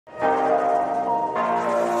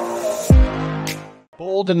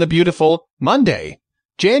Bold and the Beautiful, Monday,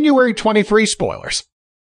 January 23 spoilers.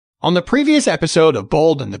 On the previous episode of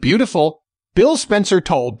Bold and the Beautiful, Bill Spencer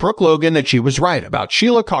told Brooke Logan that she was right about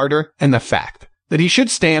Sheila Carter and the fact that he should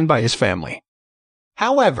stand by his family.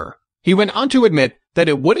 However, he went on to admit that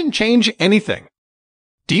it wouldn't change anything.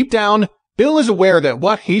 Deep down, Bill is aware that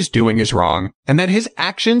what he's doing is wrong and that his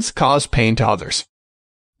actions cause pain to others.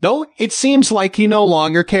 Though it seems like he no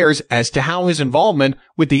longer cares as to how his involvement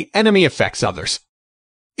with the enemy affects others.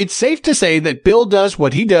 It's safe to say that Bill does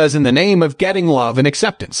what he does in the name of getting love and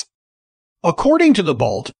acceptance. According to the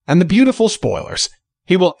Bold and the Beautiful spoilers,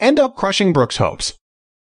 he will end up crushing Brooke's hopes.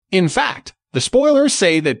 In fact, the spoilers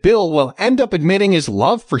say that Bill will end up admitting his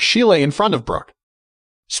love for Sheila in front of Brooke.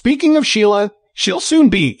 Speaking of Sheila, she'll soon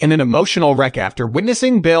be in an emotional wreck after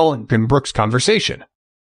witnessing Bill and Brooke's conversation.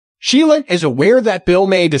 Sheila is aware that Bill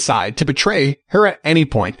may decide to betray her at any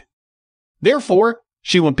point. Therefore,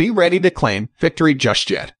 she won't be ready to claim victory just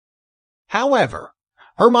yet. However,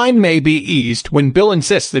 her mind may be eased when Bill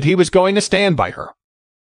insists that he was going to stand by her.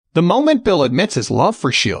 The moment Bill admits his love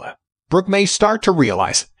for Sheila, Brooke may start to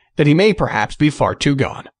realize that he may perhaps be far too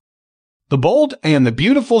gone. The Bold and the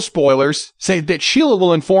Beautiful spoilers say that Sheila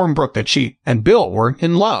will inform Brooke that she and Bill were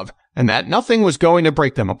in love and that nothing was going to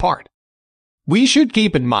break them apart. We should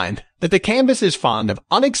keep in mind that the canvas is fond of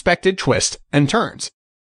unexpected twists and turns.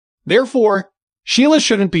 Therefore, Sheila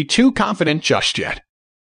shouldn't be too confident just yet.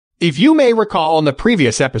 If you may recall in the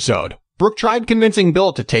previous episode, Brooke tried convincing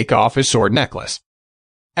Bill to take off his sword necklace.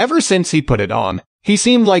 Ever since he put it on, he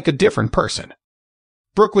seemed like a different person.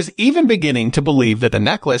 Brooke was even beginning to believe that the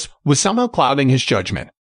necklace was somehow clouding his judgment.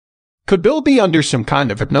 Could Bill be under some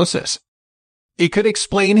kind of hypnosis? It could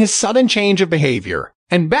explain his sudden change of behavior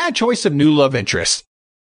and bad choice of new love interests.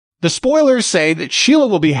 The spoilers say that Sheila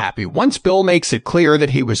will be happy once Bill makes it clear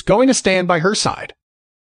that he was going to stand by her side.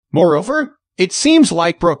 Moreover, it seems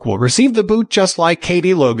like Brooke will receive the boot just like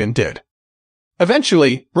Katie Logan did.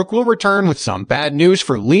 Eventually, Brooke will return with some bad news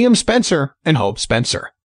for Liam Spencer and Hope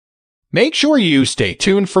Spencer. Make sure you stay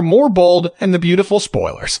tuned for more Bold and the Beautiful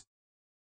spoilers.